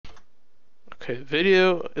Okay,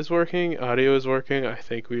 video is working, audio is working. I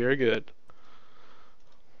think we are good.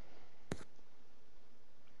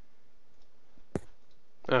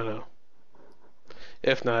 I don't know.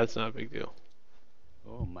 If not, it's not a big deal.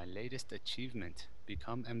 Oh, my latest achievement.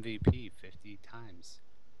 Become MVP 50 times.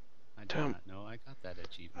 I did Damn, not know I got that I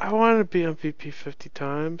achievement. wanted to be MVP 50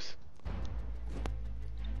 times.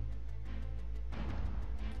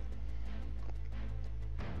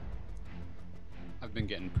 I've been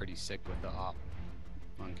getting pretty sick with the op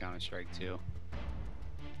on Counter-Strike 2.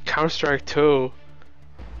 Counter-Strike 2.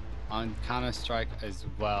 On Counter-Strike as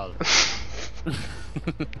well.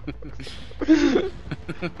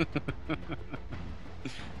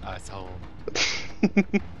 Asshole.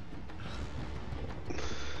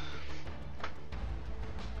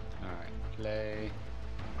 Alright, play.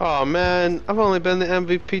 Oh man, I've only been the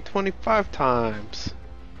MVP 25 times.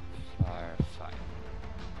 Firefight.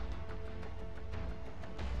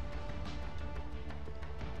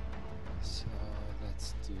 So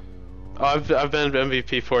let's do. Oh, I've been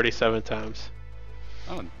MVP 47 times.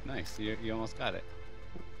 Oh, nice. You almost got it.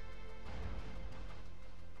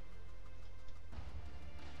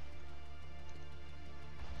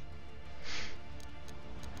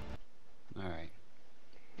 Alright.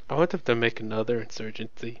 I want them to make another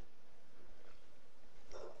Insurgency.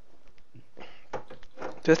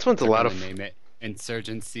 This one's a They're lot gonna of. name it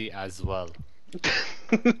Insurgency as well.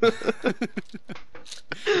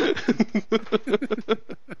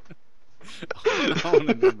 I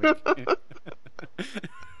wanna name it.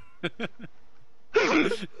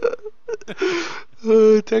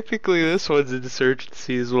 Technically, this one's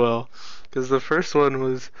Insurgency as well, because the first one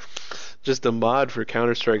was just a mod for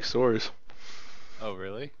Counter-Strike Source. Oh,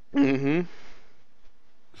 really? Mm-hmm.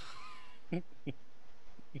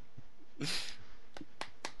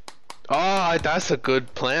 Oh, that's a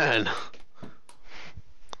good plan.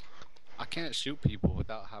 I can't shoot people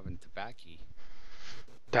without having tobacco.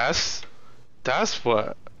 That's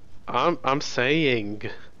what I'm saying.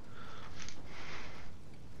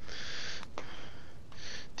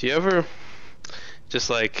 Do you ever just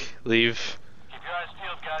like leave Keep your eyes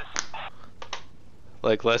peeled, guys.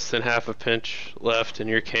 like less than half a pinch left in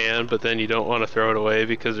your can, but then you don't want to throw it away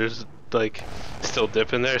because there's like still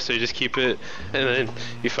dip in there, so you just keep it and then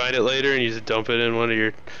you find it later and you just dump it in one of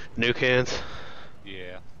your new cans?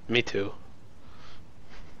 Yeah. Me too.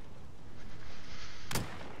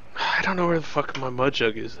 I don't know where the fuck my mud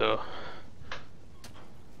jug is though.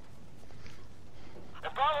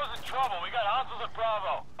 If Bravo's in trouble, we got hostiles at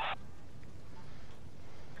Bravo.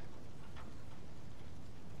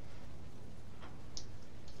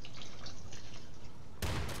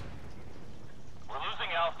 We're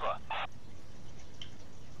losing Alpha.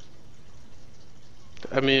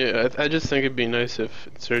 I mean, I just think it'd be nice if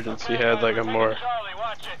Insurgency Okay, had guys, like we're a taking more Charlie,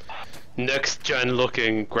 watch it. next gen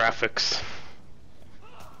looking graphics.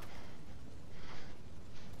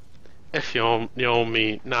 If you don't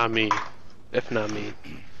mean, not me. If not me.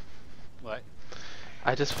 What?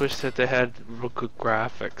 I just wish that they had real good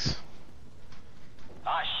graphics.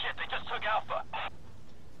 Ah, shit, they just took Alpha.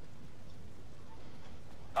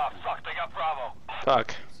 Oh, fuck, they got Bravo.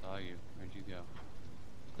 Fuck. Saw you. Where'd you go?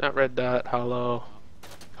 Not red dot, hollow.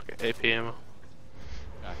 Okay, AP ammo.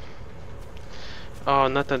 Got you. Oh,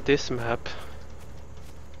 not on this map.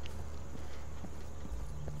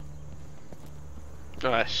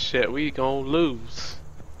 Ah shit, we gonna lose.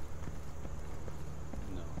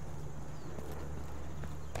 No.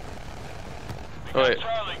 We Oh got wait,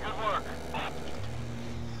 Charlie, good work.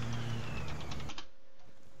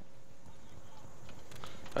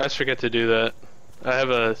 I always forget to do that. I have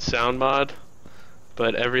a sound mod,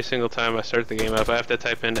 but every single time I start the game up, I have to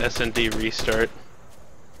type in SND restart.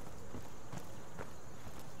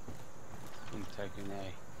 I'm taking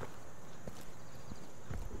A.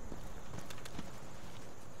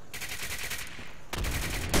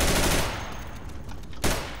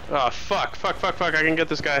 Oh fuck, I can get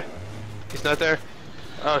this guy. He's not there.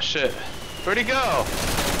 Oh shit. Where'd he go?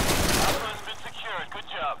 Alpha's been secured, good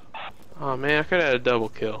job. Oh man, I could've had a double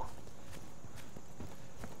kill.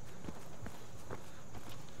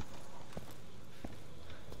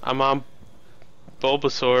 I'm on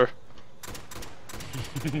Bulbasaur.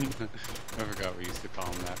 I forgot we used to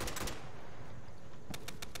call him that.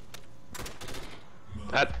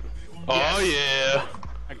 That. Oh yeah.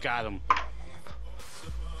 I got him.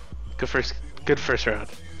 Good first round.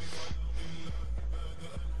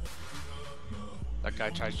 That guy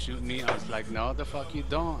tried shooting me. I was like, no, the fuck you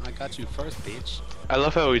don't. I got you first, bitch. I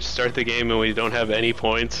love how we start the game and we don't have any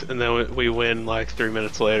points, and then we win like 3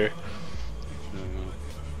 minutes later.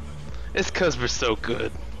 It's 'cause we're so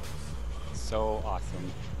good. So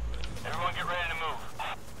awesome. Everyone get ready to move.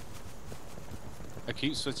 I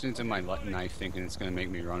keep switching to my knife thinking it's gonna make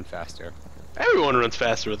me run faster. Everyone runs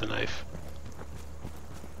faster with a knife.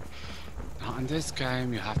 Not in this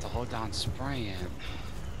game, you have to hold down spraying.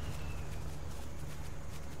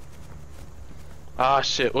 Ah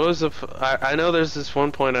shit, what was the I know there's this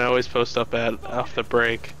one point I always post up at off the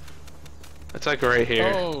break. It's like right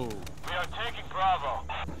here. Oh! We are taking Bravo.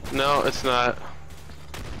 No, it's not.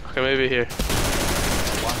 Okay, maybe here.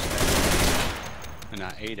 I watched that. And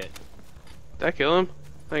I ate it. Did I kill him?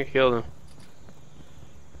 I think I killed him.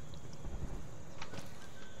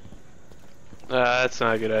 That's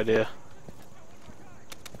not a good idea.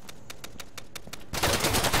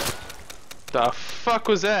 The fuck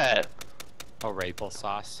was that? Oh, maple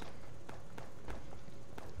sauce.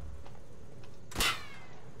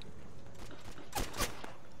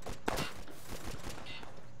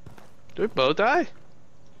 Did we both die?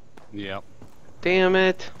 Yep. Damn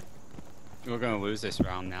it. We're gonna lose this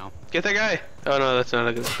round now. Get that guy! Oh no, that's not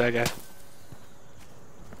a good that guy.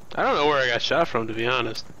 I don't know where I got shot from, to be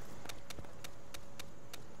honest.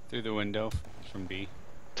 Through the window from B.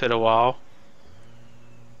 To the wall.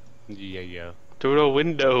 Yeah. Through the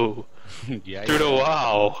window. Yeah. Through the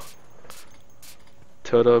wall.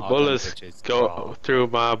 Till the All bullets them bitches go crawl. through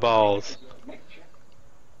my balls.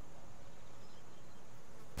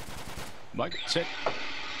 Mike, check.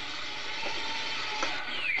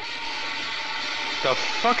 The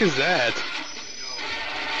fuck is that?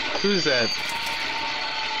 Who's that?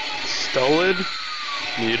 Stolen?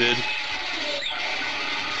 Muted.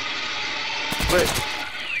 Wait.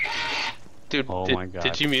 Dude, Oh my God.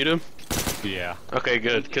 did you mute him? Yeah. Okay,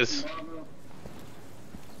 good, cause...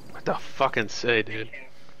 What the fucking say, dude?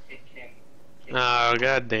 Oh,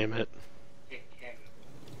 god damn it.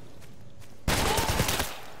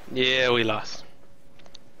 Yeah, we lost.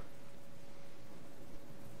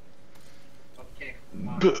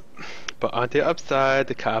 But on the upside,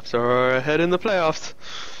 the cops are ahead in the playoffs.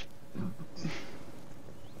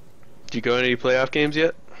 Did you go to any playoff games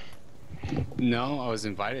yet? No, I was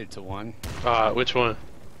invited to one. Which one?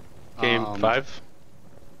 Game 5?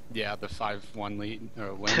 Yeah, the 5-1 lead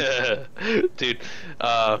or win. Dude,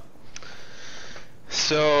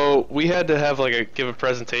 so we had to have like give a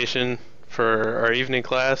presentation for our evening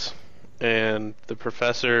class, and the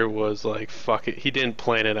professor was like, "Fuck it," he didn't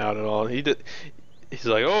plan it out at all. He's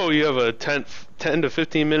like, "Oh, you have a 10 to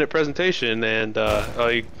 15 minute presentation," and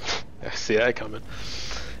I see that coming.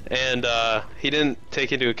 And he didn't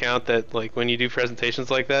take into account that like when you do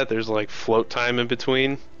presentations like that, there's like float time in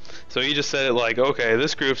between. So he just said it like, okay,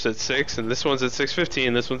 this group's at 6, and this one's at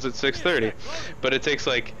 6:15, this one's at 6:30. But it takes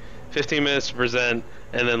like 15 minutes to present,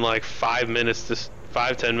 and then like 10 minutes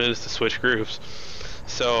to switch groups.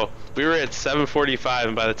 So we were at 7:45,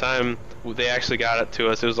 and by the time they actually got it to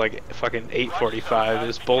us, it was like fucking 8:45. It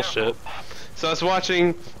was bullshit. So I was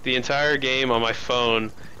watching the entire game on my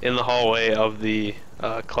phone in the hallway of the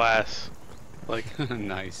class, like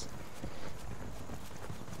Nice.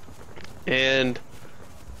 and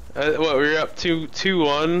what, we were up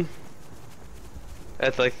 2-1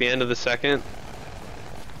 at like the end of the second,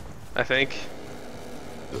 I think.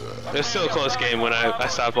 It was still a close game when I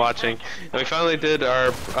stopped watching, and we finally did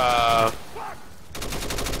our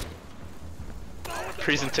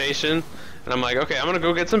presentation, and I'm like, okay, I'm gonna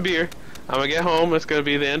go get some beer, I'm gonna get home, it's gonna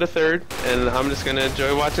be the end of third, and I'm just gonna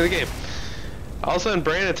enjoy watching the game. All of a sudden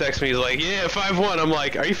Brandon texts me, he's like, yeah, 5-1. I'm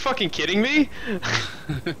like, are you fucking kidding me?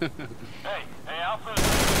 Hey, Alpha.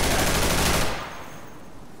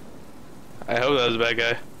 I hope that was a bad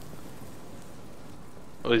guy.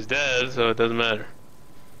 Well, he's dead, so it doesn't matter.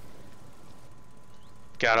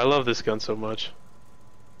 God, I love this gun so much.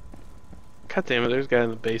 God damn it, there's a guy in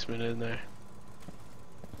the basement in there.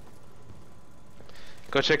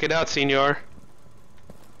 Go check it out, senor.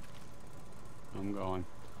 I'm going.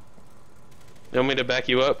 You want me to back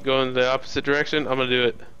you up, go in the opposite direction? I'm gonna do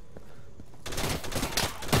it. I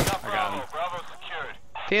got him. Bravo secured.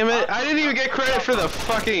 Damn it, I didn't even get credit for the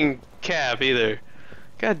fucking cap either.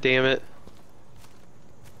 God damn it.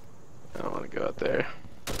 I don't want to go out there.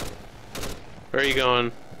 Where are you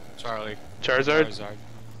going? Charlie. Charizard?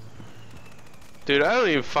 Dude, I don't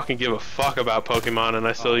even fucking give a fuck about Pokemon, and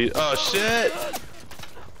I still use— oh shit!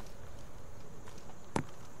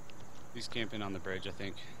 He's camping on the bridge, I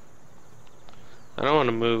think. I don't want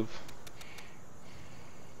to move.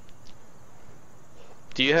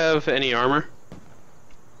 Do you have any armor?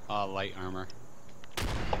 Light armor.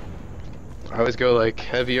 I always go like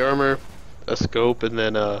heavy armor, a scope, and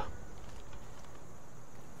then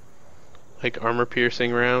like armor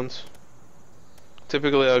piercing rounds.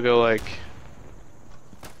 Typically I'll go like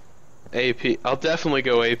AP. I'll definitely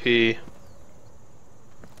go AP. You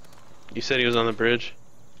said he was on the bridge?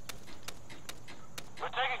 We're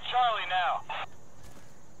taking Charlie now.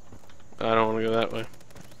 I don't want to go that way.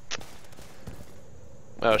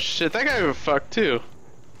 Oh shit, that guy was fucked too.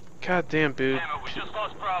 God damn, dude. Damn it, we just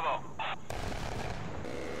lost Bravo.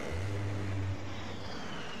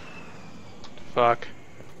 Fuck.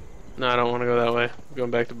 No, I don't want to go that way. I'm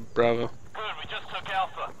going back to Bravo. Good, we just took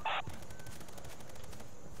Alpha.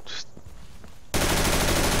 Just...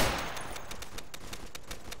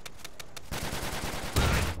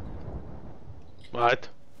 What?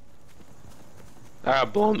 I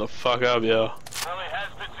got blown the fuck up, yo. Charlie has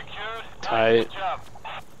been secured. Tight. Good job.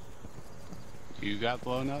 You got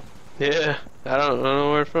blown up? Yeah, I don't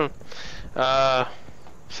know where from.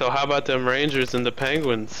 So how about them Rangers and the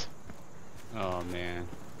Penguins? Oh man,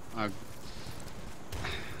 I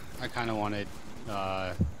kind of wanted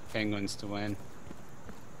Penguins to win.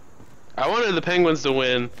 I wanted the Penguins to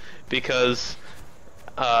win because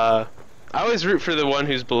I always root for the one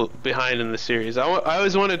who's behind in the series. I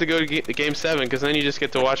always wanted to go to Game 7 because then you just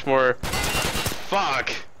get to watch more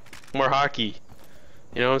hockey.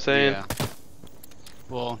 You know what I'm saying? Yeah.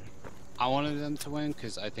 Well, I wanted them to win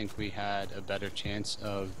because I think we had a better chance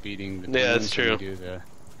of beating the Penguins. Yeah, that's true. Than we do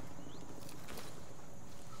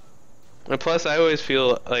And plus, I always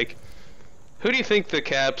feel like, who do you think the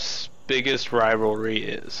Caps' biggest rivalry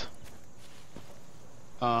is?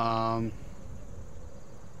 I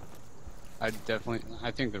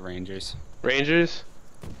think the Rangers. Rangers?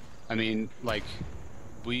 I mean, like,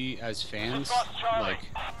 we as fans, like,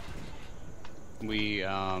 we,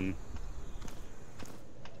 I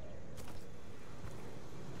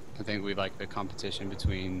think we like the competition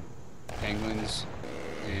between Penguins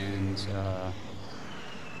and,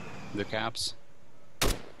 the Caps.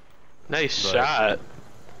 Nice shot.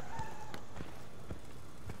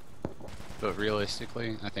 But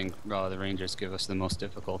realistically, I think the Rangers give us the most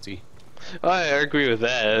difficulty. I agree with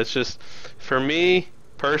that. It's just, for me,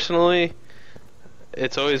 personally,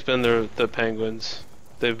 it's always been the Penguins.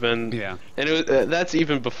 They've been... Yeah. And that's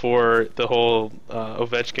even before the whole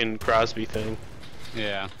Ovechkin-Crosby thing.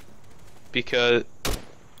 Yeah. Because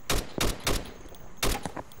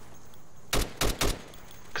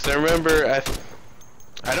I remember,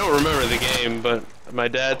 I don't remember the game, but my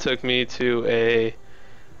dad took me to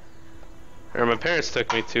my parents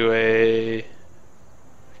took me to a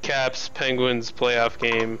Caps Penguins playoff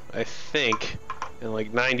game, I think, in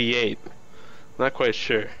like '98. Not quite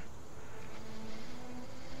sure.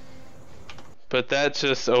 But that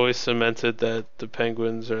just always cemented that the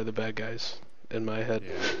Penguins are the bad guys in my head.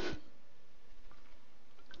 Yeah.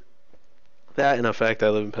 That and the fact I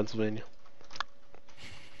live in Pennsylvania.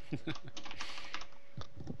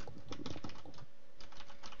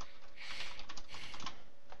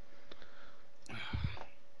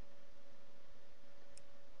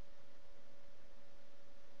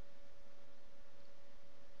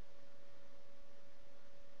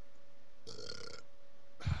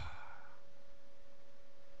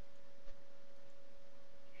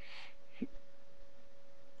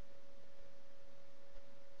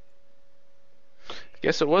 I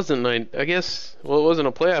guess it wasn't it wasn't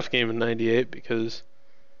a playoff game in '98 because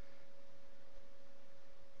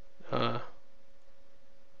they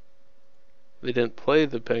didn't play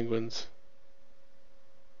the Penguins.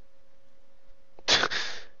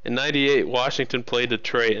 In '98, Washington played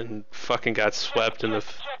Detroit and fucking got swept in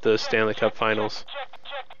the Stanley Cup Finals.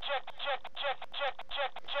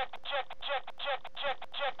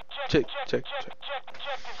 Check.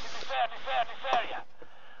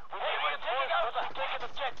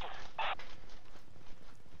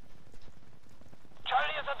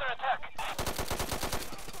 Charlie is under attack.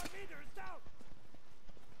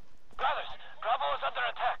 Brothers, Bravo is under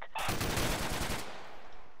attack.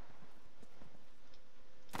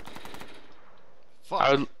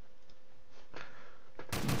 Fuck.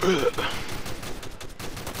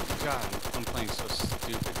 God, I'm playing so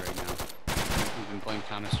stupid right now. We've been playing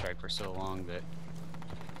Counter-Strike for so long that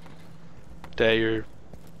you're...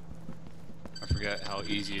 I forget how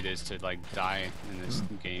easy it is to like die in this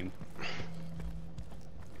game.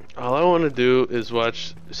 All I want to do is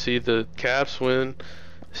see the Caps win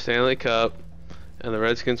Stanley Cup and the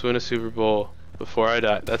Redskins win a Super Bowl before I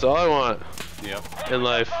die. That's all I want in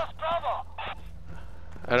life.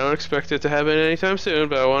 I don't expect it to happen anytime soon,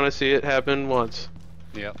 but I want to see it happen once.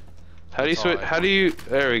 Yep. How do you switch? How do you?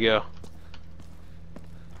 There we go.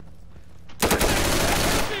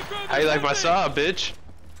 How you like my saw, bitch?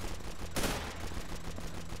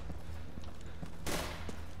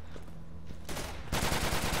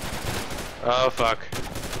 Oh fuck.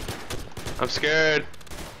 I'm scared.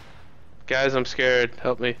 Guys, I'm scared.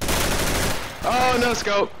 Help me. Oh, no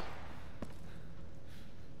scope!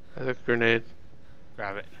 I took a grenade.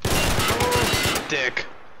 Grab it. Dick.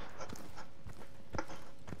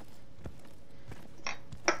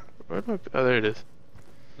 Where'd my... Oh, there it is.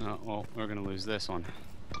 Oh, well, we're gonna lose this one.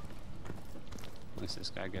 Unless this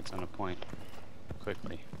guy gets on a point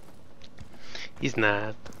quickly. He's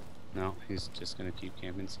not. No, he's just gonna keep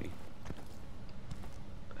camping C.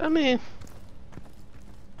 I mean...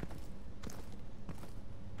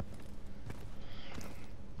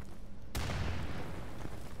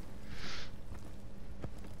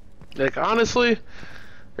 Like, honestly,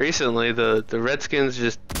 recently, the Redskins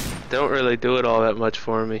just don't really do it all that much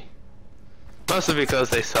for me. Mostly because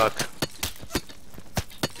they suck.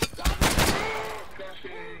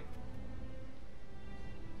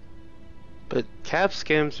 But Caps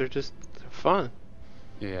games are just they're fun.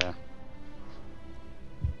 Yeah.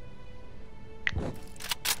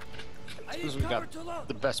 Because we got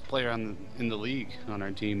the best player in the league on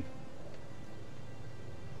our team.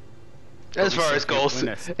 As far as goals,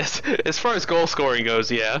 as far as goal scoring goes,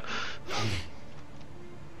 yeah.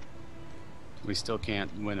 We still can't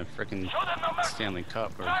win a frickin' Stanley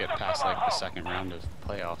Cup or get past like the second round of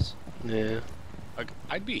playoffs. Yeah. Like,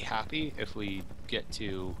 I'd be happy if we get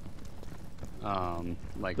to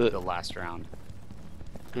like the last round.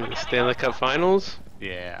 The Stanley Cup Finals.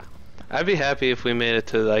 Yeah. I'd be happy if we made it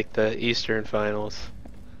to like the Eastern Finals,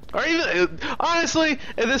 or even honestly,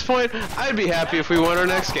 at this point, I'd be happy if we won our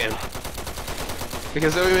next game,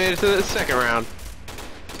 because then we made it to the second round,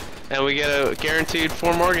 and we get a guaranteed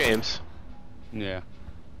 4 more games. Yeah.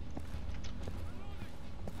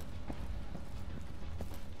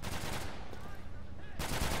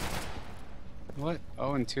 What?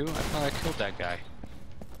 0-2? I thought I killed that guy.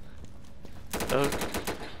 Oh.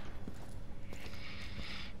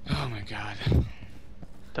 Oh my god.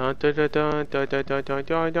 Dun, dun, dun, dun, dun, dun, dun, dun, dun,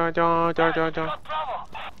 dun, dun, dun, dun, dun.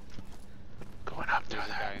 Going up through There's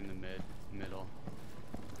a there. guy in the middle.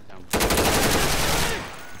 Down.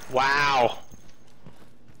 Wow.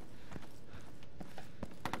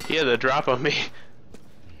 He had the drop on me.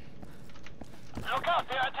 Look out,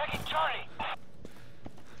 they are attacking Charlie.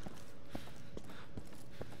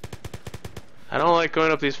 I don't like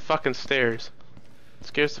going up these fucking stairs. It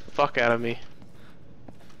scares the fuck out of me.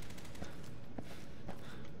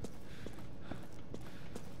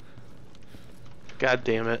 God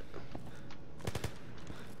damn it.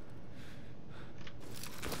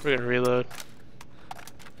 We're gonna reload.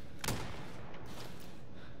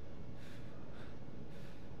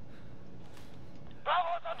 Bravo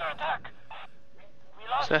is under attack. We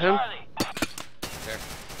lost that him? Charlie. There.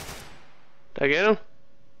 Did I get him?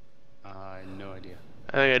 No idea.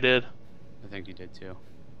 I think I did. I think you did too.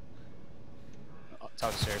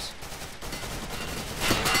 Top stairs.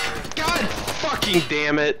 God fucking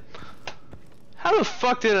damn it! How the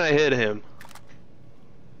fuck did I hit him?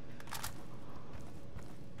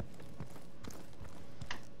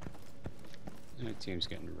 My team's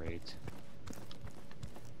getting raped.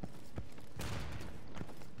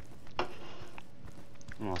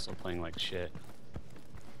 I'm also playing like shit.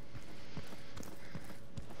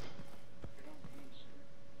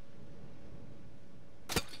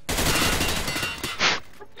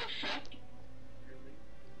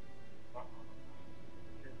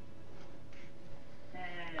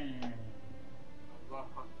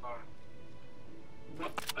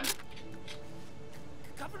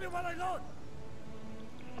 Cover me while I load.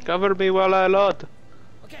 Cover me while I load.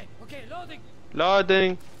 Okay, loading.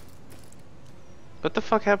 Loading. What the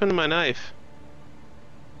fuck happened to my knife?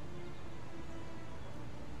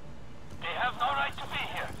 They have no right to be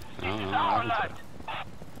here. I don't This is know, our I land.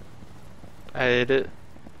 I hit it.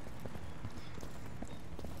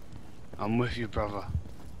 I'm with you, brother.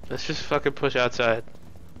 Let's just fucking push outside.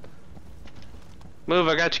 Move,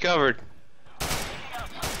 I got you covered.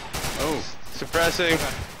 Oh, Suppressing.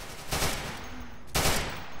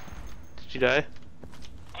 Did you die?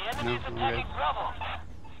 The enemy is No, I'm attacking good. Bravo.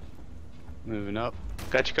 moving up.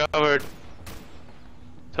 Got you covered.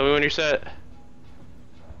 Tell me when you're set.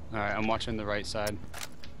 Alright, I'm watching the right side.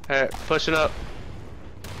 Alright, pushing up.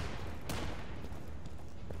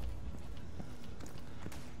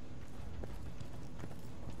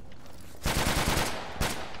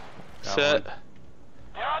 Got Set. one.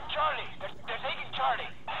 They're on Charlie. They're taking Charlie.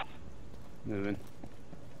 Moving.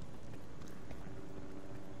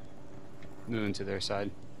 Moving to their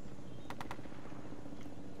side.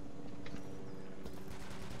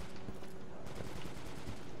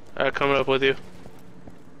 Alright, coming up with you.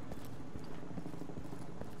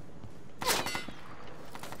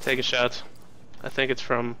 Taking shots. I think it's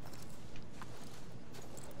from...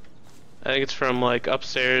 I I think it's from like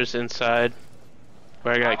upstairs inside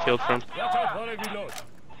where I got killed from. Watch out while I reload.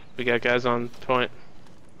 We got guys on point.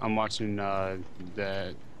 I'm watching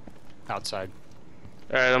the outside.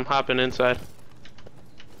 Alright, I'm hopping inside.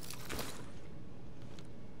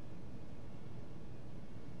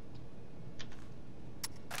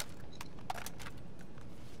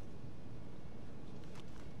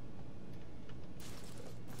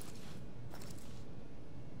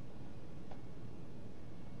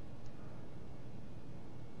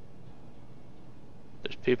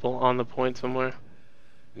 There's people on the point somewhere.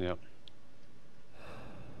 Yep.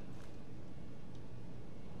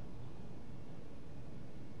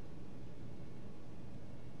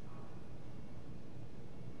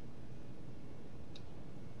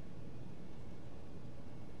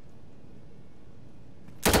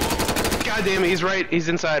 God damn it, he's right. He's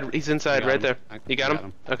inside. He's inside right there. You got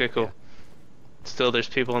him? Okay, cool. Yeah. Still, there's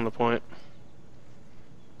people on the point.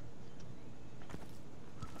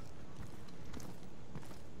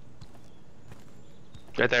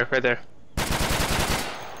 Right there, right there.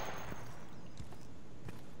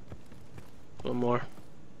 One more.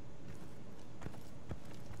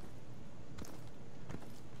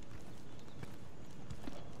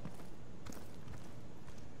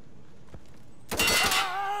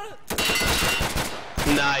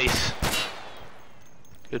 Nice.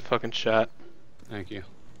 Good fucking shot. Thank you.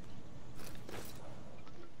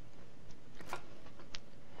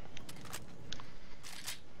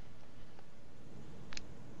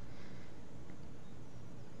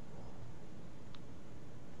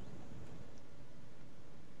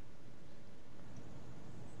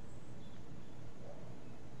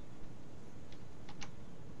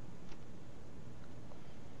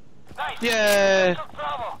 Nice. Yay! Took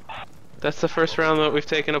Bravo. That's the first round that we've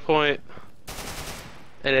taken a point.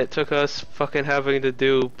 And it took us fucking having to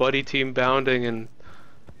do buddy team bounding and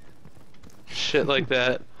shit like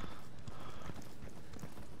that.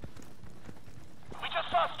 We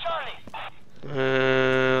just lost Charlie.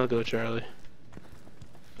 I'll go Charlie.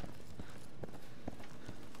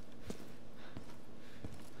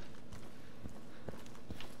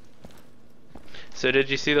 So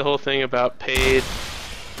did you see the whole thing about paid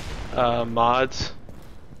mods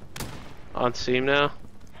on Steam now?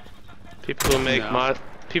 People who make No.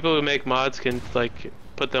 people who make mods can like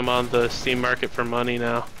put them on the Steam market for money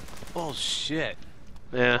now. Bullshit.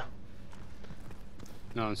 Yeah.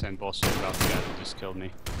 No, I'm saying bullshit about the guy that just killed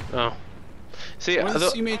me. Oh. See, What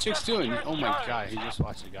is C-Matrix doing? Oh my god, he just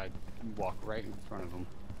watched a guy walk right in front of him.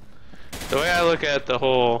 the way I look at the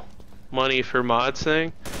whole money for mods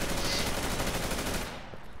thing,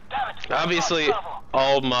 Damn it. obviously Lost Bravo.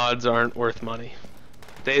 all mods aren't worth money.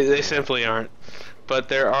 They simply aren't. But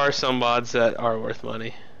there are some mods that are worth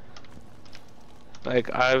money.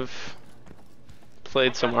 Like I've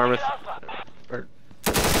played some Arma or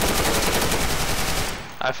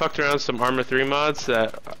I fucked around with some Arma 3 mods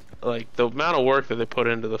that like the amount of work that they put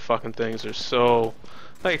into the fucking things are so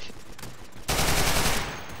like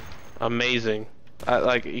amazing.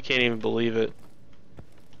 Like you can't even believe it.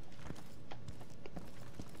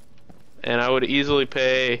 And I would easily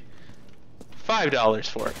pay $5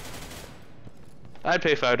 for it. I'd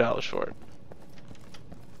pay $5 for it.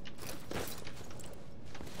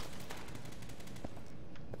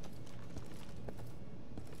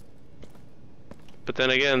 But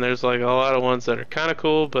then again, there's like a lot of ones that are kind of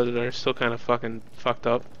cool, but are still kind of fucking fucked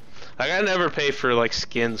up. Like I never pay for like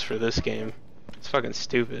skins for this game. It's fucking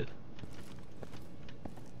stupid.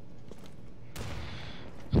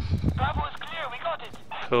 Bravo is clear. We got it.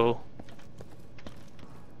 Cool.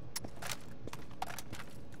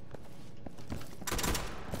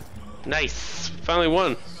 Nice! Finally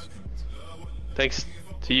won. Thanks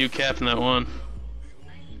to you, Captain, that won.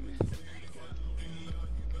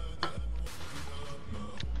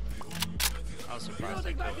 I was surprised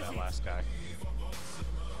I killed that last guy.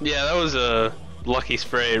 Yeah, that was a lucky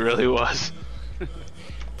spray, it really was.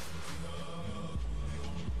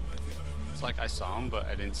 It's like I saw him, but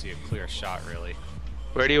I didn't see a clear shot, really.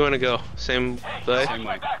 Where do you want to go? Same play? Same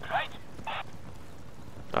way. Back, right?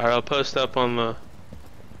 Alright, I'll post up on the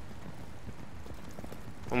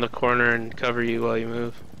corner and cover you while you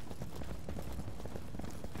move.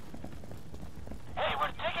 Hey, we're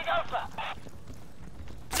taking Alpha.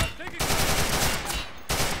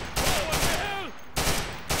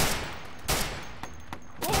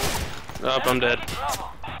 Oh, I'm dead. Bravo.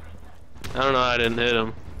 I don't know how I didn't hit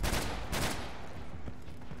him.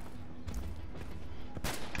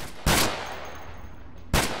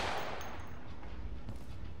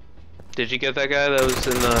 Did you get that guy that was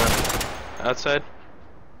in the outside?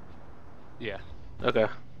 Yeah. Okay.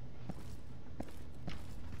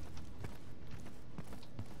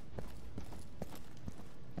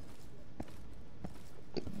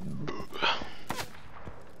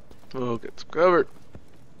 Oh, gets covered.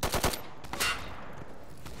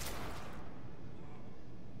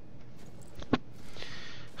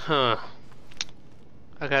 Huh.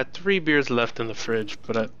 I got 3 beers left in the fridge,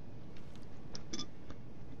 but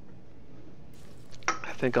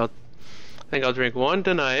I think I'll drink 1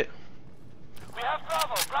 tonight, We have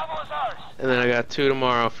Bravo. Bravo is ours. and then I got 2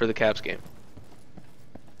 tomorrow for the Caps game.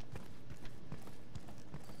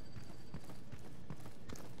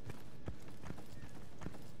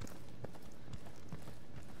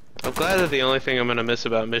 I'm glad that the only thing I'm gonna miss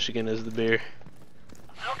about Michigan is the beer.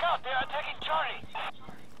 Look out, they are attacking Charlie.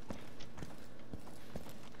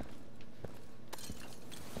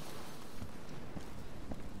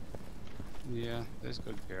 Yeah, there's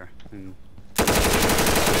good beer. And Moving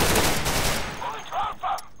to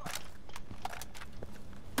Alpha.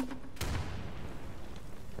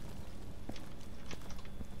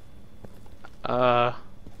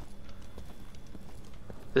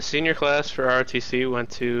 The senior class for ROTC went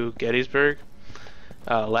to Gettysburg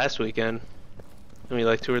last weekend, and we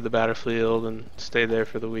like toured the battlefield and stayed there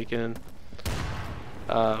for the weekend.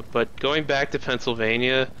 But going back to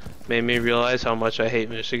Pennsylvania made me realize how much I hate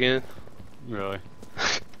Michigan. really,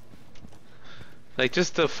 Like,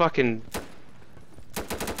 just the fucking...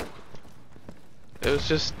 It was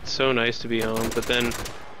just so nice to be home, but then...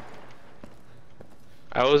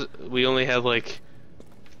 We only had like...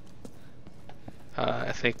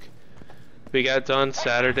 I think... We got done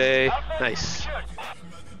Saturday. Nice.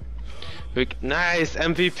 Nice!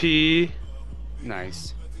 MVP!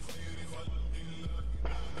 nice.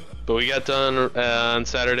 But we got done on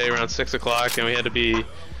Saturday around 6 o'clock, and we had to be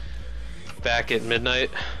back at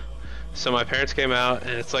midnight. So my parents came out,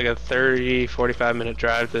 and it's like a 30-45 minute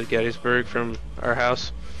drive to Gettysburg from our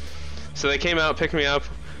house. So they came out, picked me up,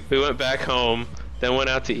 we went back home, then went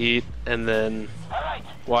out to eat, and then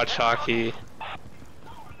watched hockey,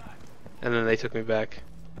 and then they took me back.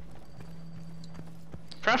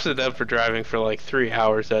 Props to them for driving for like 3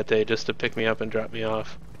 hours that day just to pick me up and drop me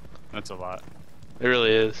off. That's a lot. It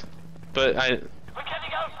really is. But We're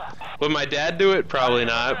getting Alpha. would my dad do it? Probably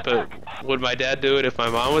not, but would my dad do it if my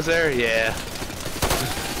mom was there? Yeah.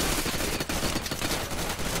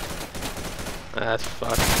 That's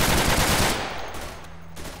fucked.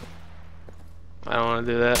 I don't want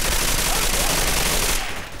to do that.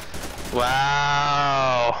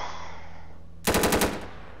 Wow.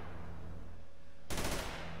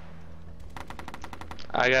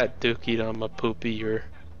 I got dookied on my poopy ear.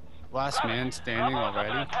 Last man standing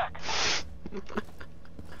already.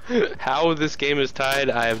 How this game is tied,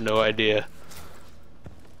 I have no idea.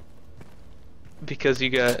 Because you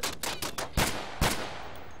got...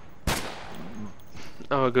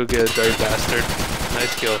 Oh, go get a dirty bastard.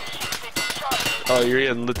 Nice kill. Oh, you're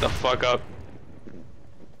getting lit the fuck up.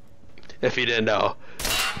 If you didn't know.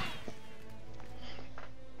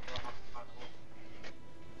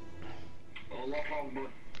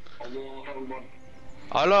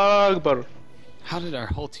 Allah Akbar. How did our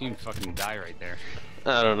whole team fucking die right there?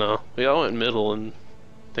 I don't know. We all went middle and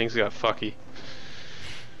things got fucky.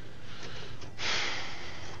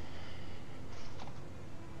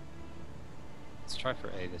 Let's try for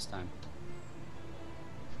A this time.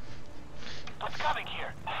 What's coming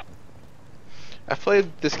here? I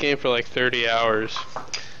played this game for like 30 hours.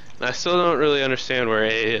 And I still don't really understand where A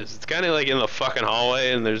is. It's kind of like in the fucking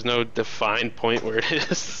hallway and there's no defined point where it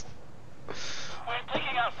is. We're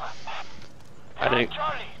taking Alpha. I think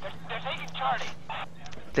Charlie. They're taking Charlie.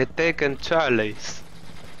 they're taking Charlie's.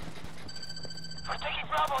 We're taking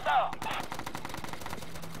Bravo now.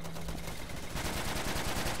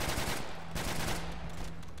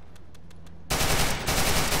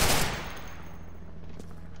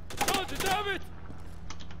 Oh, damn it!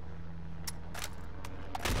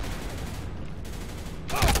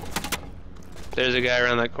 There's a guy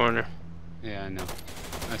around that corner. Yeah, I know.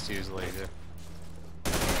 I see his laser.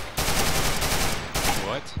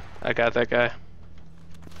 What? I got that guy.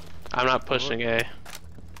 I'm not pushing A.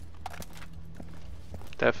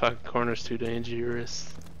 That fucking corner's too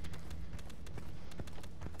dangerous.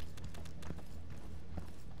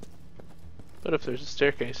 What if there's a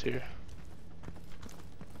staircase here?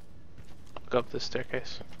 Go up this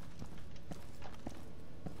staircase.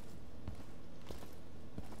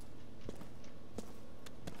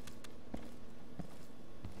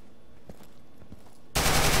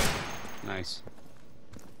 Nice.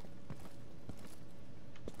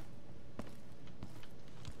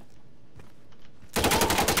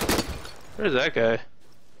 Where's that guy?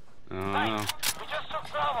 I don't know. We just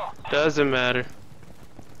took Bravo. Doesn't matter.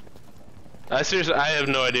 I seriously, I have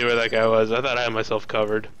no idea where that guy was. I thought I had myself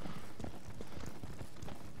covered.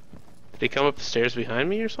 Did he come up the stairs behind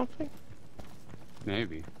me or something?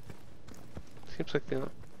 Maybe. Seems like the.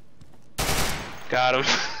 Got him.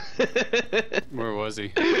 Where was he?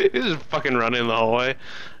 He was just fucking running in the hallway.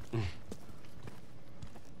 Shit,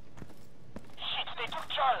 they took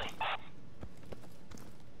Charlie.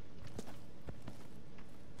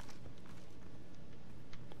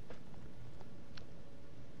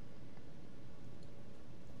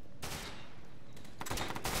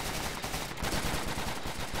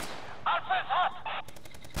 Alpha's hot.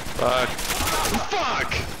 Fuck.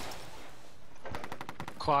 Fuck!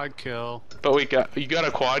 Quad kill. But you got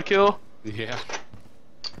a quad kill? Yeah.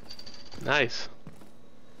 Nice.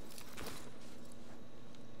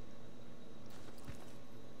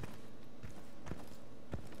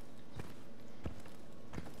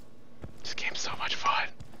 This game's so much fun.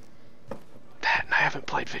 That and I haven't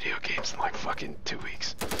played video games in like fucking 2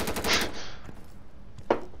 weeks.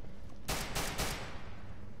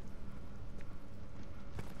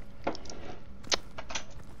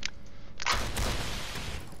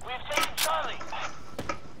 We've taken Charlie.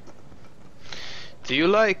 Do you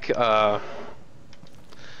like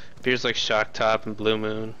beers like Shock Top and Blue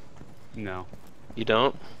Moon? No. You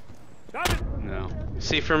don't? No.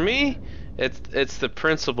 See, for me, it's the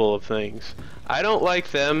principle of things. I don't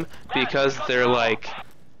like them because they're like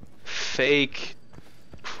fake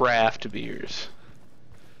craft beers.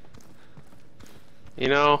 You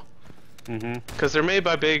know? Because they're made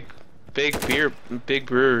by big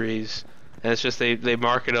breweries, and it's just they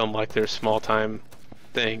market them like they're small time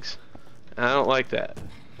things. And I don't like that.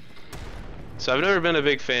 So I've never been a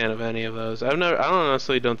big fan of any of those. I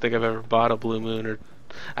honestly don't think I've ever bought a Blue Moon or.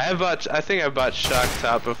 I think I've bought Shock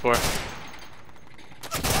Top before.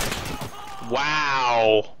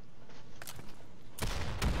 Wow.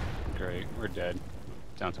 Great. We're dead.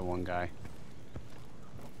 Down to one guy.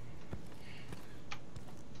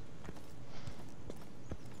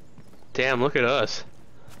 Damn, look at us.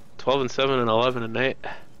 12 and 7 and 11 and 8.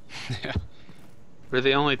 Yeah. We're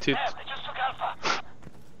the only two. Damn, they just took Alpha.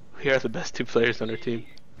 We are the best two players on our team.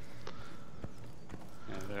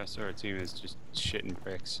 Yeah, the rest of our team is just shitting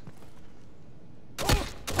bricks.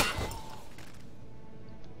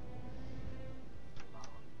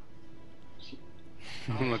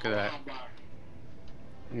 Look at that.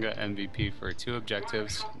 I got MVP for 2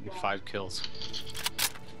 objectives and 5 kills.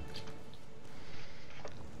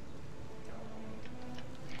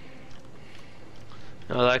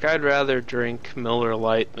 No, like I'd rather drink Miller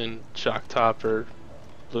Lite than Shock Top or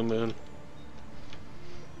Blue Moon.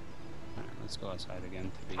 Alright, let's go outside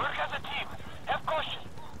again to the. Work as a team. Have caution.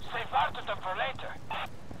 Save them for later.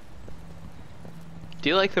 Do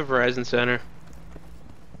you like the Verizon Center?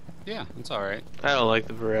 Yeah, it's alright. I don't like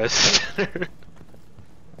the Verizon Center.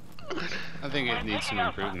 I think it needs some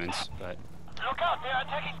improvements, but Look out, they are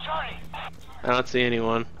attacking Charlie. I don't see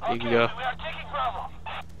anyone. You Okay, can go. we are taking Bravo.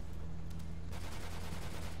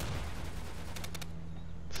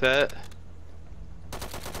 Set.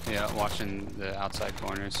 yeah, watching the outside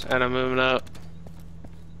corners. And I'm moving up.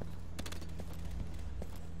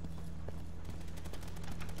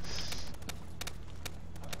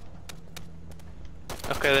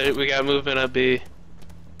 Okay, we got movement at B.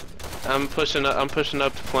 I'm pushing up to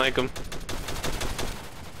flank them.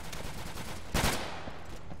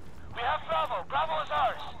 We have Bravo. Bravo is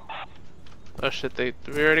ours. Oh shit, we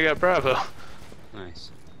already got Bravo.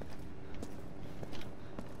 Nice.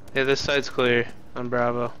 Yeah, this side's clear on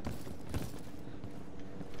Bravo.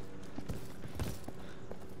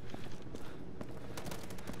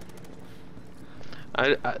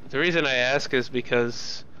 The reason I ask is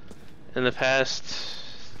because in the past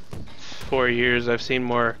 4 years I've seen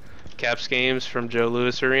more Caps games from Joe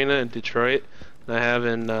Louis Arena in Detroit than I have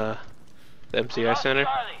in the MCI Center.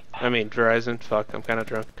 I mean Verizon. Fuck, I'm kind of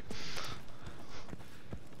drunk.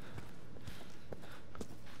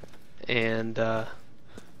 And I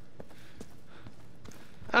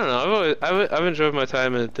don't know. I've enjoyed my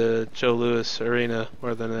time at the Joe Louis Arena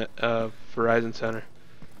more than at Verizon Center.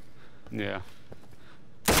 Yeah.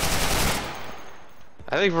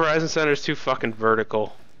 I think Verizon Center is too fucking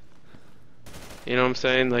vertical. You know what I'm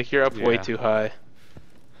saying? Like you're up way Yeah. too high.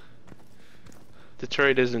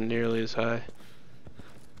 Detroit isn't nearly as high.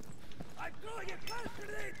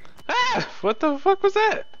 Ah! What the fuck was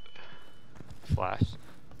that? Flash.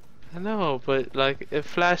 I know, but like it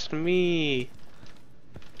flashed me.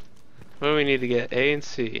 What do we need to get? A and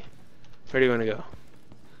C. Where do you want to go?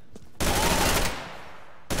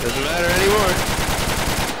 Doesn't matter anymore.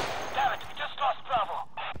 Damn it, we just lost Bravo.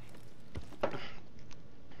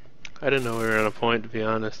 I didn't know we were on a point, to be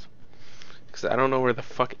honest. Because I don't know where the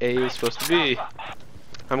fuck A is supposed to be.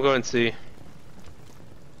 I'm going C.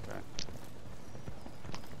 Okay.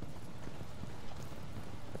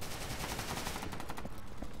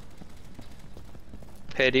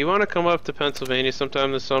 Hey, do you want to come up to Pennsylvania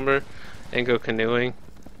sometime this summer and go canoeing?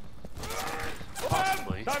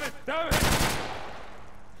 Possibly.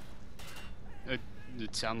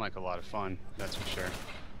 It'd sound like a lot of fun, that's for sure.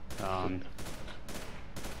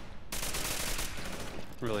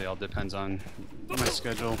 Really all depends on my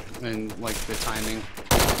schedule and like the timing.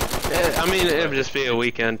 I mean, it would just be a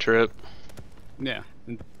weekend trip. Yeah,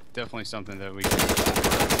 definitely something that we can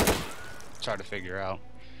try to figure out.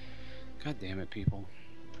 God damn it, people.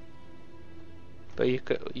 But you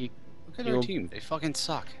could, Look at our team, they fucking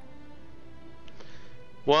suck.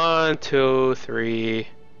 1, 2, 3,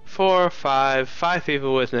 4, 5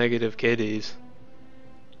 people with negative KDs.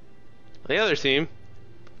 The other team,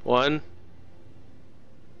 one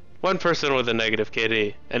person with a negative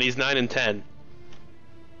KD, and he's 9 and 10.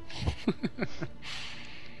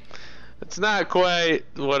 It's not quite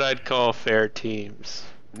what I'd call fair teams.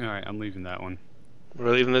 Alright, I'm leaving that one.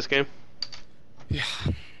 We're leaving this game? Yeah.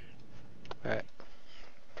 Alright.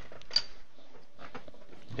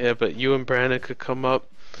 Yeah, but you and Brandon could come up,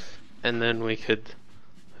 and then we could...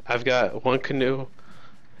 I've got one canoe,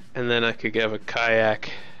 and then I could have a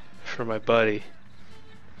kayak for my buddy.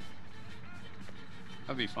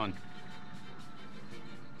 That'd be fun.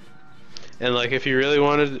 And like, if we really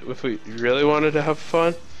wanted to have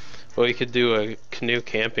fun, well, we could do a canoe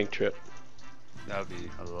camping trip. That'd be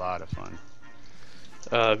a lot of fun.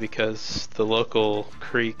 Because the local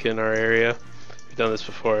creek in our area, we've done this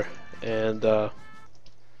before, and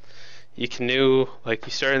you canoe, like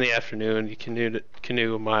you start in the afternoon, you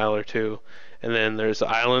canoe a mile or two, and then there's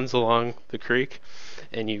islands along the creek,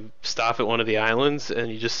 and you stop at one of the islands,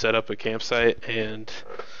 and you just set up a campsite and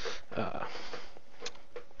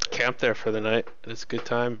camp there for the night. It's a good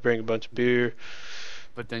time. Bring a bunch of beer.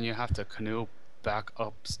 But then you have to canoe back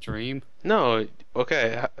upstream? No,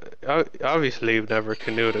 okay. Obviously, you've never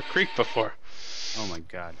canoed a creek before. Oh my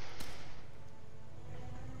god.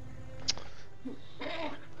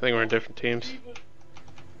 I think we're in different teams.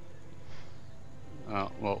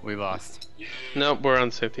 Oh, well, we lost. Nope, we're on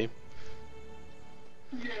the same team.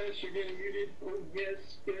 Yes, you're getting muted. Oh,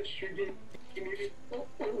 yes, you're getting muted. Oh.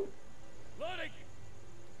 Loading.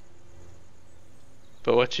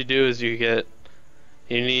 But what you do is you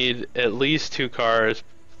need at least 2 cars.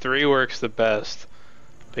 3 works the best,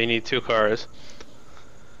 but you need 2 cars.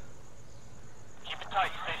 Keep it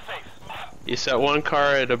tight. Stay safe. You set 1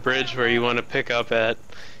 car at a bridge where you want to pick up at.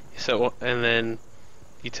 You set one, and then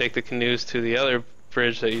you take the canoes to the other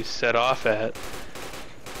bridge that you set off at,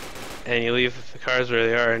 and you leave the cars where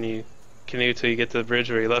they are, and you canoe till you get to the bridge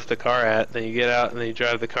where you left the car at. Then you get out, and then you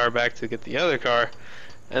drive the car back to get the other car,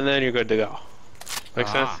 and then you're good to go. Make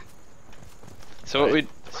sense? So what we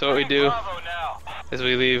do Bravo now. is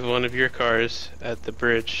we leave one of your cars at the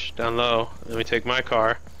bridge down low, and then we take my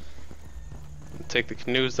car, and take the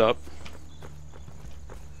canoes up.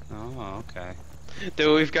 Oh, okay.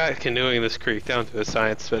 Dude, we've got canoeing this creek down to a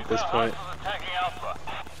science at this point. Hostiles attacking Alpha.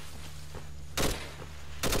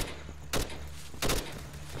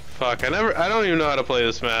 Fuck, I don't even know how to play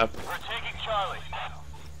this map. We're taking Charlie.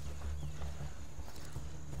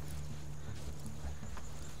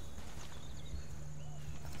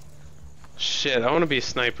 Shit, I want to be a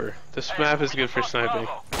sniper. This map is good for sniping.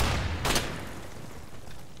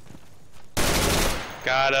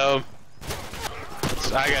 Got him.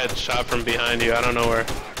 I got shot from behind you. I don't know where.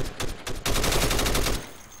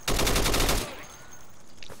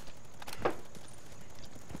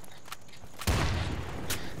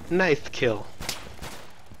 Nice kill.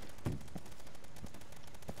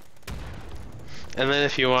 And then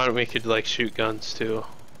if you want, we could like shoot guns too.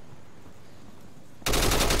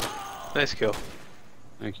 Nice kill.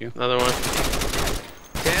 Thank you. Another one.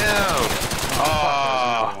 Damn!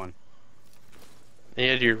 Oh! Another one. You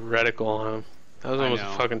had your reticle on him. That was I almost know.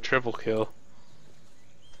 a fucking triple kill.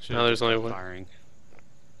 Should've Now there's just only kept one. firing.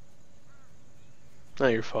 Not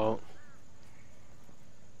your fault.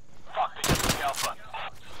 Fuck, they took Alpha.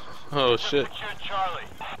 Oh shit. Secured Charlie.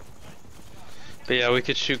 But yeah, we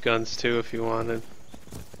could shoot guns too if you wanted.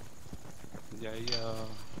 Yeah.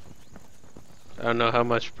 I don't know how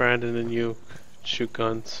much Brandon and you shoot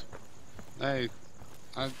guns. I've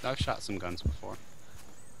shot some guns before.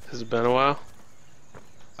 Has it been a while?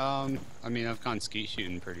 I mean, I've gone skeet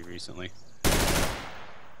shooting pretty recently.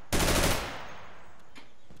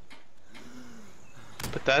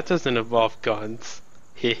 But that doesn't involve guns.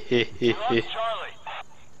 We lost Charlie.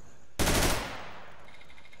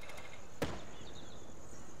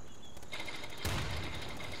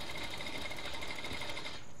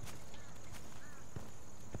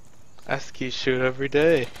 I ski shoot every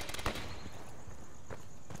day.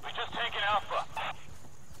 We just taken Alpha.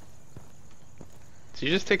 Did you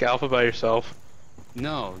you just take Alpha by yourself?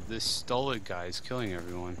 No, this Stolik guy is killing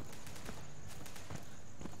everyone.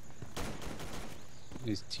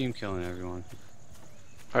 He's team killing everyone.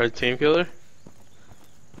 Our team killer?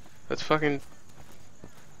 Let's fucking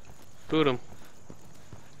boot him.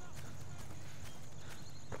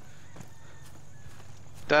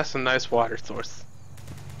 That's a nice water source.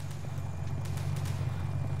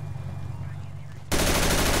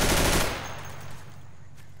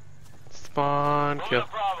 Spawn kill.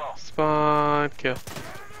 Spawn kill.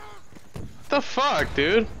 What the fuck,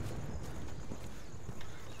 dude?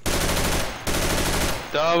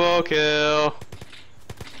 Double kill.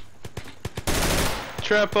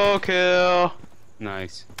 Triple kill.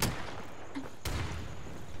 Nice.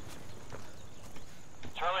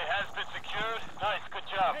 Charlie has been secured. Nice, good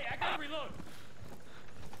job. Hey, I gotta reload.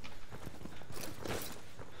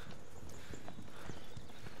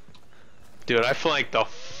 Dude, I flanked the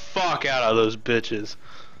fuck out of those bitches.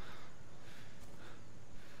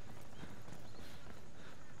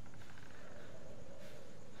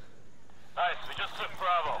 Nice, we just took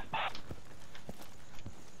Bravo.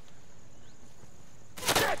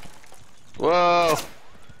 Whoa.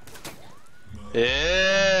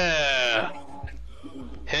 Yeah.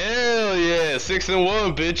 Hell yeah. 6 and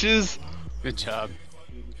 1, bitches. Good job.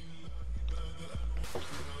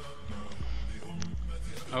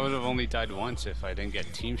 I would have only died once if I didn't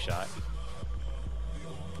get team shot.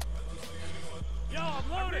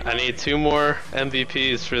 I need 2 more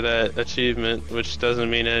MVPs for that achievement, which doesn't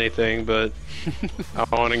mean anything, but I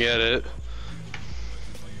want to get it.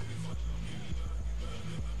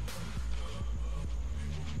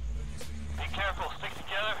 Be careful, stick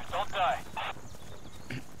together, don't die.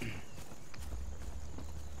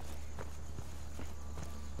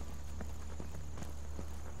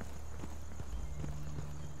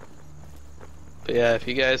 But yeah, if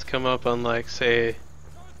you guys come up on, like, say,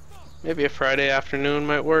 maybe a Friday afternoon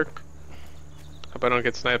might work. Hope I don't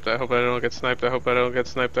get sniped. I hope I don't get sniped. I hope I don't get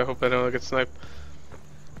sniped. I hope I don't get sniped.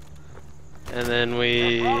 And then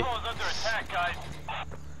we... Bravo is under attack, guys.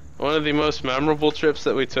 One of the most memorable trips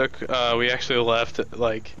that we took, we actually left,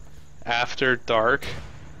 like, after dark.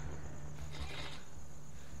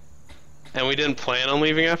 And we didn't plan on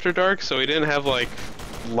leaving after dark, so we didn't have, like,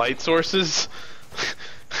 light sources.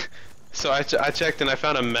 So I checked and I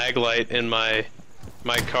found a mag light in my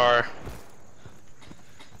car.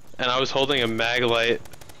 And I was holding a mag light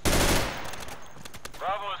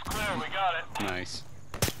Bravo is clear, we got it. Nice.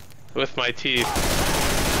 with my teeth.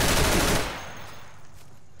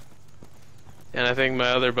 And I think my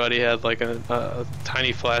other buddy had like a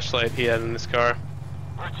tiny flashlight he had in his car.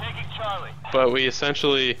 We're taking Charlie. But we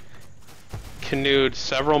essentially canoed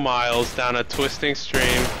several miles down a twisting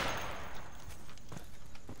stream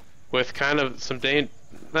with kind of some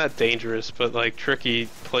not dangerous, but like tricky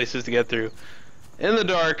places to get through in the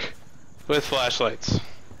dark with flashlights.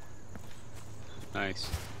 Nice.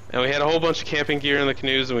 And we had a whole bunch of camping gear in the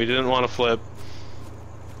canoes and we didn't want to flip.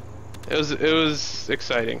 It was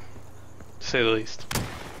exciting, to say the least.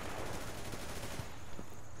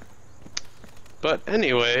 But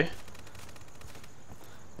anyway,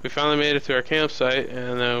 we finally made it to our campsite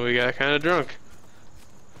and then we got kind of drunk.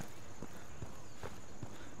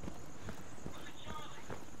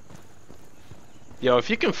 Yo, if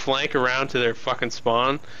you can flank around to their fucking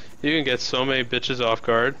spawn, you can get so many bitches off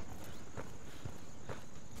guard.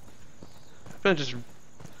 I've been just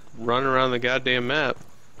running around the goddamn map.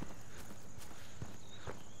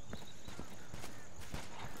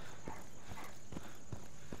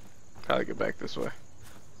 Probably get back this way.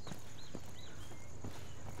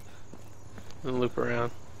 And loop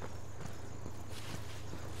around.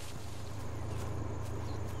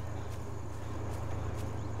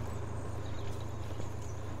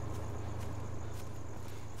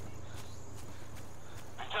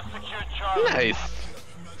 We just secured Charlie. Nice,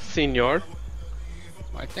 senor.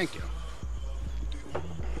 Why, thank you.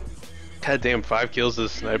 Goddamn, 5 kills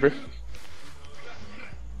as a sniper.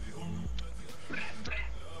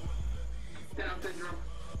 Down syndrome.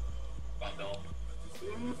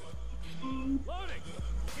 Loading!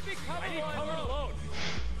 Give me cover. I need cover to load.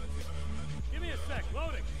 Give me a sec.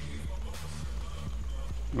 Loading.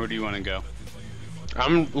 Where do you want to go?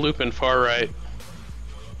 I'm looping far right,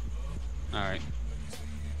 Alright.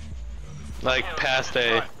 like past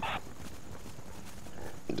A.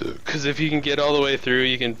 Because if you can get all the way through,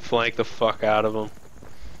 you can flank the fuck out of them.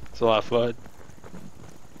 It's a lot of fun.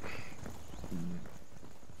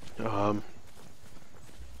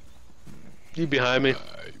 You behind me?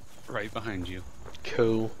 Right behind you.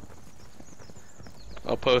 Cool.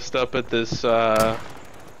 I'll post up at this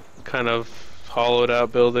kind of hollowed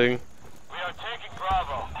out building. We are taking Bravo.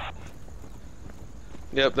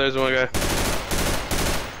 Yep, there's one guy.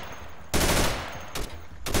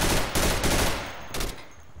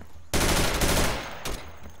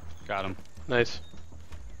 Got him. Nice.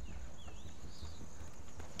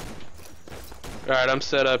 Alright, I'm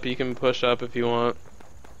set up. You can push up if you want.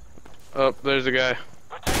 Oh, there's a guy.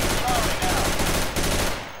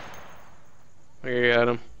 I got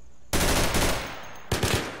him.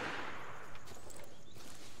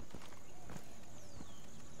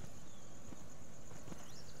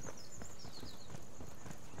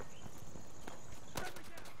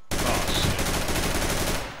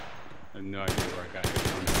 I have no idea where I got hit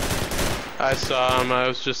from. I saw him. I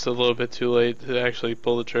was just a little bit too late to actually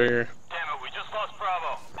pull the trigger. Damn it, we just lost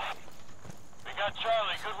Bravo. We got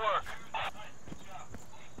Charlie, good work.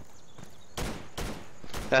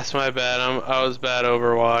 That's my bad. I was bad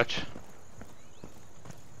Overwatch.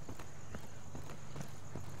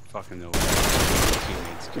 Fucking no way.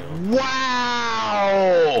 Teammates killed.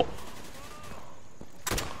 Wow!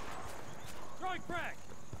 Throwing frag.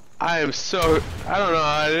 I am so. I don't know.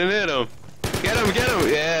 I didn't hit him. Get him! Get him!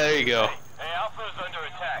 Yeah, there you go. Hey, Alpha is under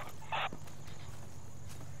attack.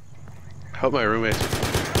 I hope my roommates.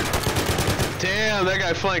 Damn, that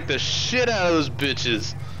guy flanked the shit out of those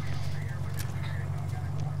bitches.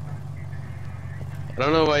 I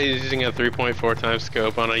don't know why he's using a 3.4 times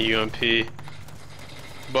scope on a UMP,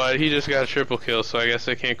 but he just got a triple kill, so I guess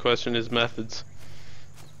I can't question his methods.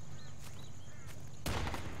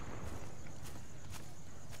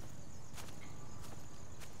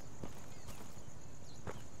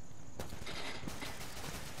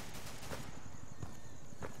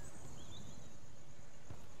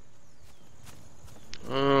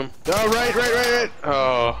 Oh, right.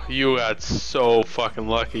 Oh, you got so fucking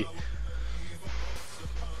lucky.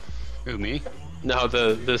 Who, me? No,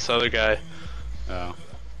 this other guy. Oh.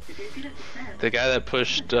 The guy that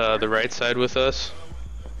pushed the right side with us.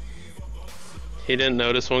 He didn't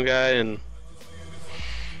notice one guy and...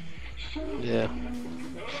 Yeah.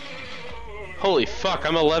 Holy fuck,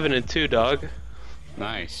 I'm 11-2, dog.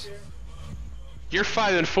 Nice. You're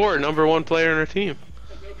 5-4, number 1 player on our team.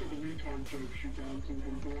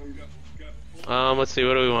 Let's see,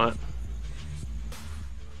 what do we want?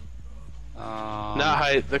 Not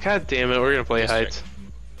height. God damn it, we're gonna play District. heights.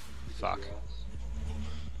 Fuck.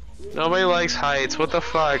 Nobody likes heights, what the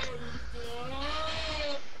fuck?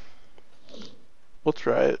 We'll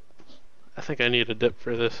try it. I think I need a dip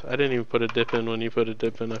for this. I didn't even put a dip in. When you put a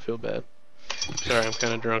dip in, I feel bad. Sorry, I'm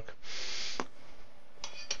kinda drunk.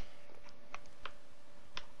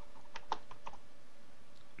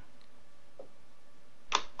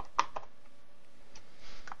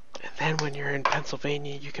 And when you're in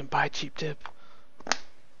Pennsylvania, you can buy cheap dip.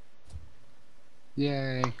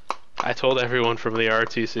 Yay. I told everyone from the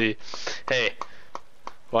RTC, hey,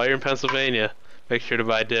 while you're in Pennsylvania, make sure to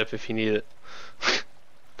buy dip if you need it.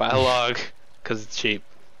 Buy a log, because it's cheap.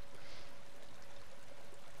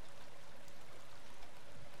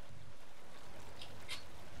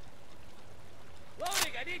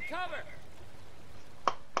 Loading, I need cover.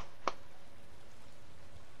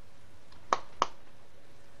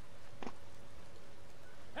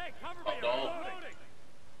 Hey, cover me, I'm loading.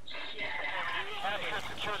 Capture and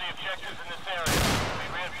secure the objectives in this area. We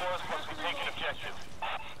reinforce once we take an objective.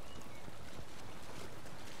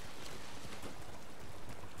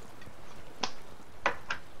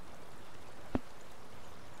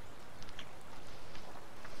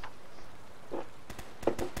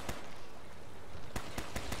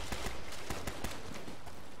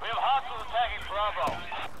 We have hostiles attacking Bravo.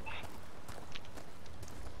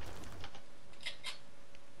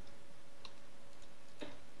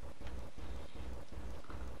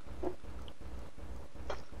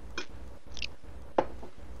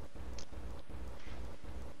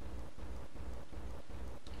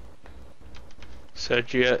 So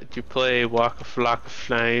did you play Walk a Flock of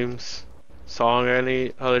Flames song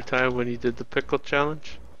any other time when you did the pickle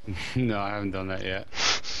challenge? No, I haven't done that yet.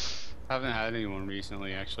 I haven't had anyone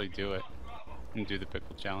recently actually do it and do the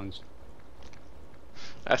pickle challenge.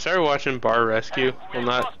 I started watching Bar Rescue. Well,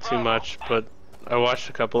 not too much, but I watched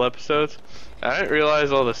a couple episodes. I didn't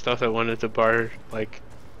realize all the stuff that went into bar, like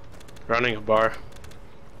running a bar.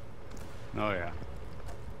 Oh yeah.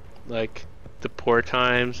 Like the pour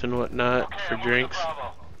times and whatnot for drinks.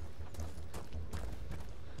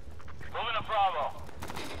 Moving to Bravo.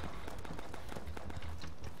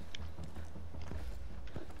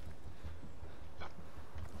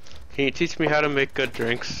 Can you teach me how to make good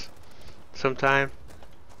drinks sometime?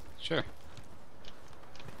 Sure.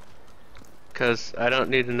 Because I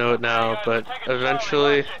don't need to know it now, but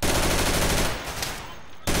eventually...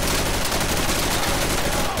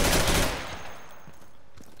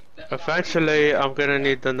 Eventually, I'm gonna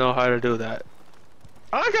need to know how to do that.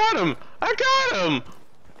 I got him! I got him!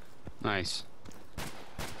 Nice.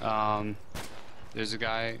 There's a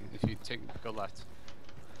guy. If you go left,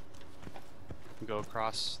 go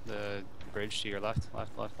across the bridge to your left.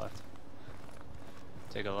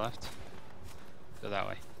 Take a left. Go that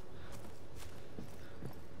way.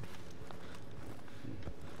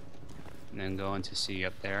 And then go into C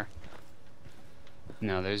up there.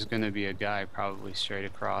 Now there's gonna be a guy probably straight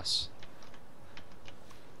across.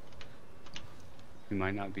 He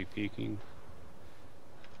might not be peeking.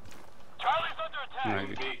 Charlie's under attack.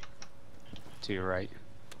 Might be to your right.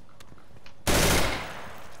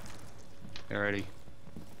 Get ready.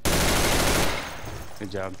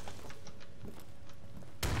 Good job.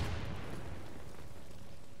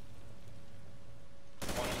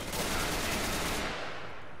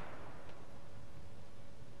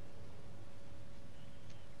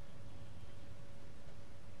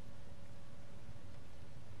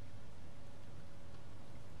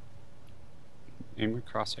 Aim your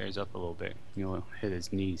crosshairs up a little bit. You'll hit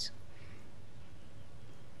his knees.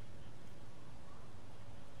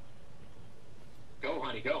 Go,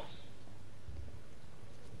 honey, go.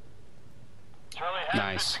 Charlie has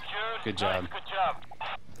Nice. been secured. Good job. Nice, good job.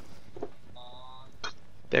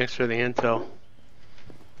 Thanks for the intel.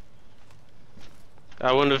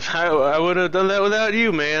 I wouldn't have. I would have done that without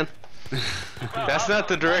you, man. That's not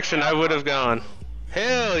the direction I would have gone.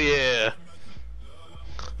 Hell yeah!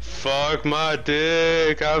 Fuck my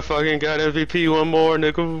dick! I fucking got MVP one more,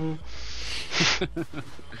 nigga.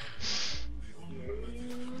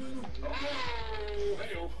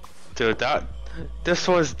 Dude, this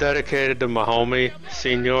was dedicated to my homie,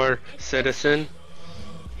 Senior Citizen.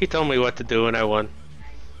 He told me what to do and I won.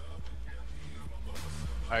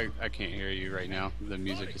 I can't hear you right now. The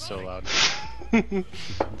music is so loud.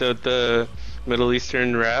 the Middle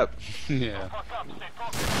Eastern rap. Yeah.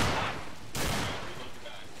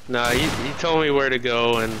 Nah, he told me where to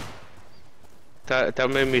go and that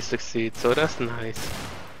made me succeed, so that's nice.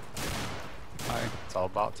 It's all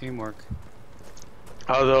about teamwork.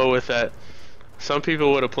 Although with that, some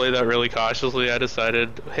people would have played that really cautiously. I decided,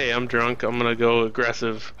 hey, I'm drunk, I'm gonna go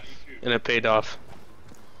aggressive, and it paid off.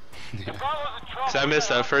 Yeah. So I missed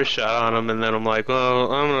that first shot on him, and then I'm like,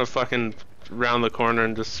 well, I'm gonna fucking round the corner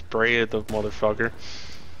and just spray at the motherfucker.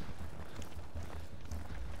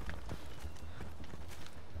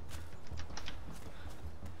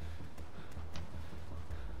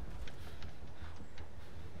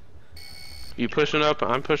 You pushing up?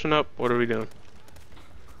 I'm pushing up. What are we doing?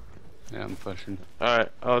 Yeah, I'm pushing.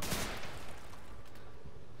 Alright, Oh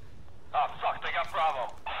fuck, they got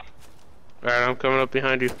Bravo. Alright, I'm coming up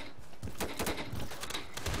behind you.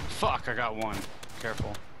 Fuck, I got one.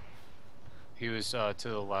 Careful. He was to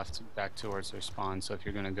the left, back towards their spawn, so if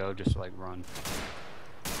you're gonna go, just like run.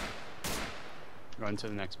 Run to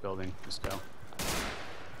the next building. Just go.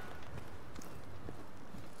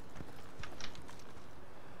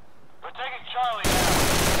 We're taking Charlie now.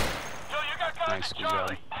 Yo, you got guys Nice, at good job.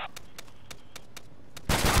 Charlie.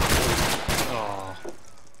 Oh.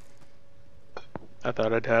 I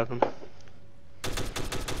thought I'd have him. We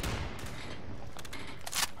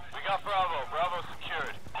got Bravo. Bravo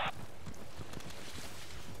secured.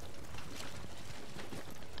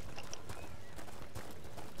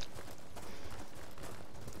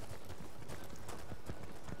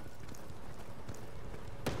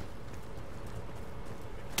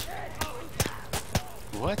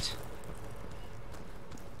 What?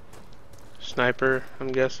 Sniper,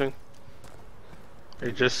 I'm guessing. Or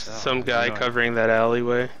just So, some I guy have no covering that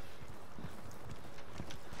alleyway.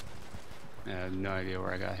 Yeah, I have no idea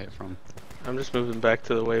where I got hit from. I'm just moving back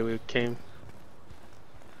to the way we came.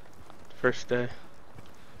 First day.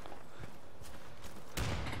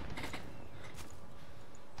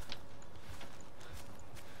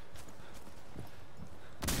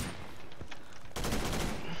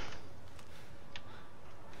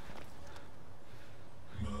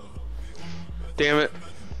 Damn it.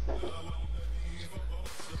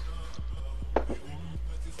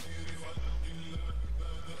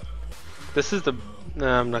 This is the...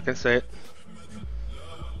 Nah, I'm not gonna say it.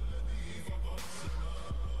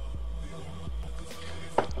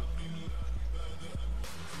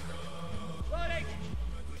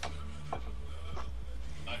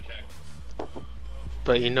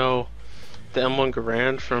 But you know the M1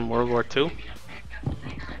 Garand from World War II?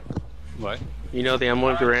 What? You know the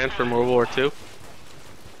M1 Garand from World War II?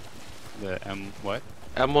 The M what?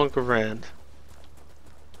 M1 Garand.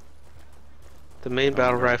 The main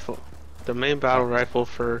battle rifle. The main battle rifle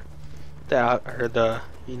for the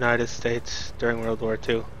United States during World War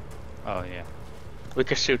II. Oh yeah. We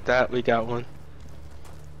could shoot that. We got one.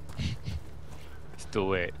 Let's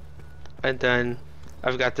do it. And then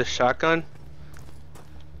I've got this shotgun.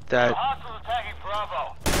 That Hostiles attacking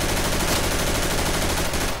Bravo.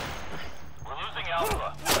 We're losing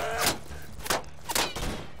Alpha.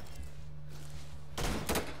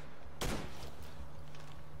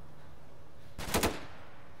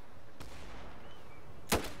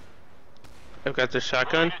 I've got this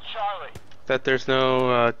shotgun. Moving to Charlie. That there's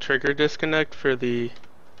no trigger disconnect for the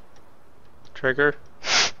trigger.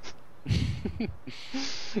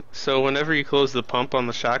 So whenever you close the pump on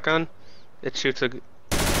the shotgun, it shoots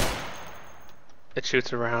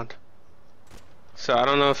around. So I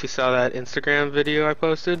don't know if you saw that Instagram video I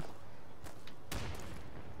posted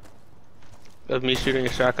of me shooting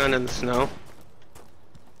a shotgun in the snow,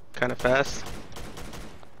 kind of fast.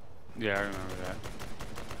 Yeah, I remember that.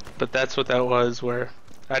 But that's what that was, where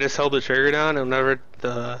I just held the trigger down and whenever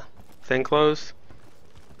the thing closed,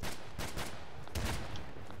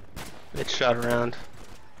 it shot around.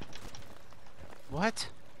 What?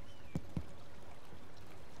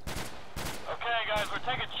 Okay, guys, we're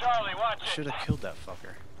taking Charlie. Watch it. Should have killed that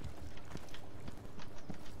fucker.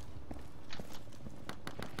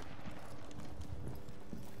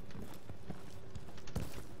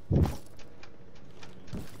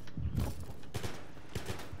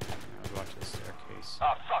 I'll watch the staircase.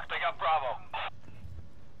 Oh, fuck, they got Bravo.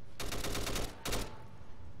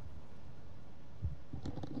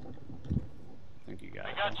 I think you got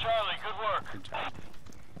We it. got Charlie. Good work. Good job.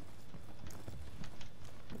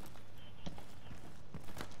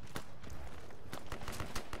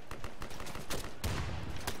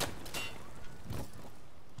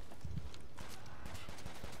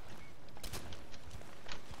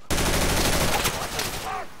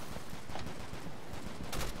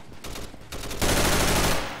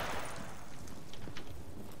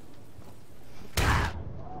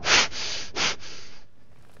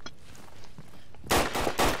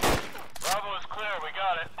 Bravo is clear. We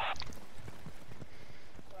got it.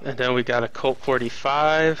 And then we got a Colt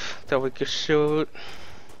 45 that we could shoot.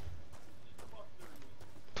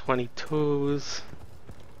 22s.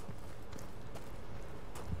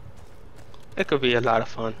 It could be a lot of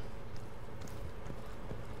fun.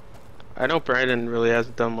 I know Brandon really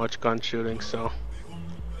hasn't done much gun shooting, so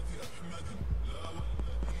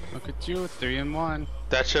Look at you, 3 and 1.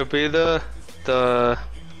 that should be the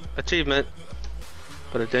achievement.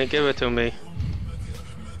 But it didn't give it to me.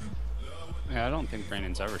 Yeah, I don't think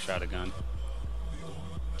Brandon's ever shot a gun.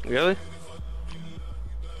 Really?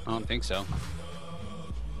 I don't think so.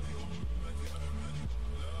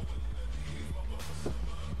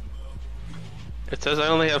 It says I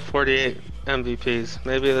only have 48 MVPs.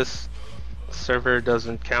 Maybe this server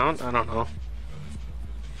doesn't count? I don't know.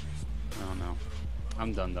 I don't know.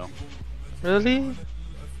 I'm done though. Really?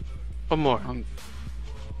 One more. No, I'm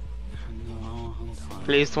done.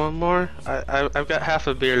 Please, one more? I've got half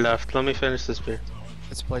a beer left. Let me finish this beer.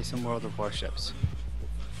 Let's play some World of Warships.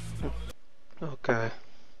 Okay.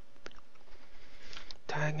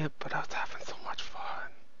 Dang it, but I was having so much fun.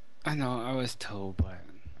 I know, I was told, but,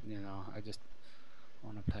 you know, I just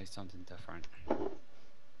want to play something different.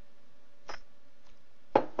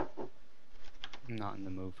 I'm not in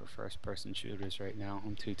the mood for first-person shooters right now.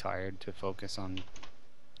 I'm too tired to focus on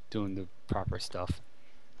doing the proper stuff.